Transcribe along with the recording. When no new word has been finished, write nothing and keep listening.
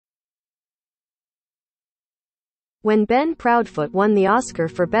When Ben Proudfoot won the Oscar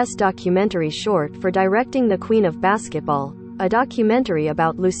for Best Documentary Short for directing The Queen of Basketball, a documentary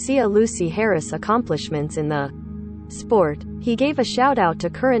about Lucy Harris' accomplishments in the sport, he gave a shout-out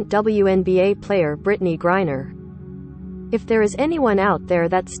to current WNBA player Brittney Griner. If there is anyone out there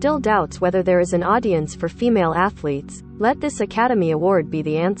that still doubts whether there is an audience for female athletes, let this Academy Award be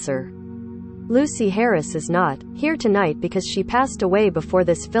the answer. Lucy Harris is not here tonight because she passed away before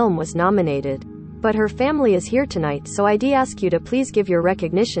this film was nominated. But her family is here tonight, so I'd ask you to please give your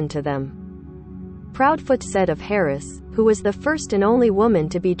recognition to them. Proudfoot said of Harris, who was the first and only woman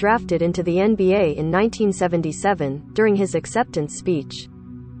to be drafted into the NBA in 1977, during his acceptance speech.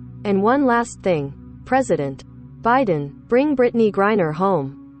 And one last thing. President Biden, bring Brittney Griner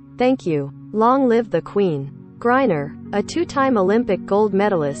home. Thank you. Long live the Queen. Griner, a two-time Olympic gold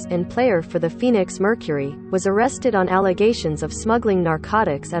medalist and player for the Phoenix Mercury, was arrested on allegations of smuggling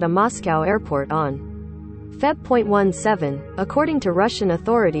narcotics at a Moscow airport on Feb. 17, according to Russian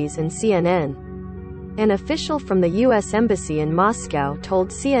authorities and CNN. An official from the U.S. Embassy in Moscow told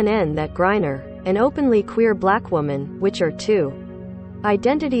CNN that Griner, an openly queer black woman, which are two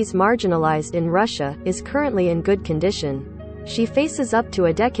identities marginalized in Russia, is currently in good condition. She faces up to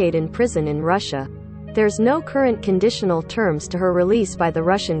a decade in prison in Russia. There's no current conditional terms to her release by the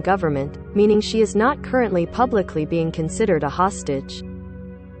Russian government, meaning she is not currently publicly being considered a hostage.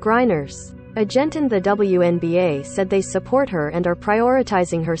 Griner's agent in the WNBA said they support her and are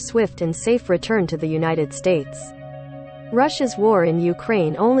prioritizing her swift and safe return to the United States. Russia's war in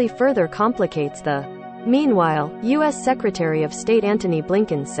Ukraine only further complicates the. Meanwhile, U.S. Secretary of State Antony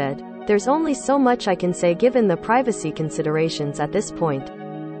Blinken said, "There's only so much I can say given the privacy considerations at this point.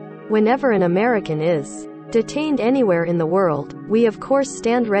 Whenever an American is detained anywhere in the world, we of course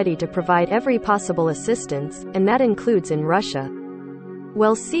stand ready to provide every possible assistance, and that includes in Russia."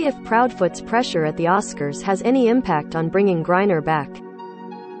 We'll see if Proudfoot's pressure at the Oscars has any impact on bringing Griner back.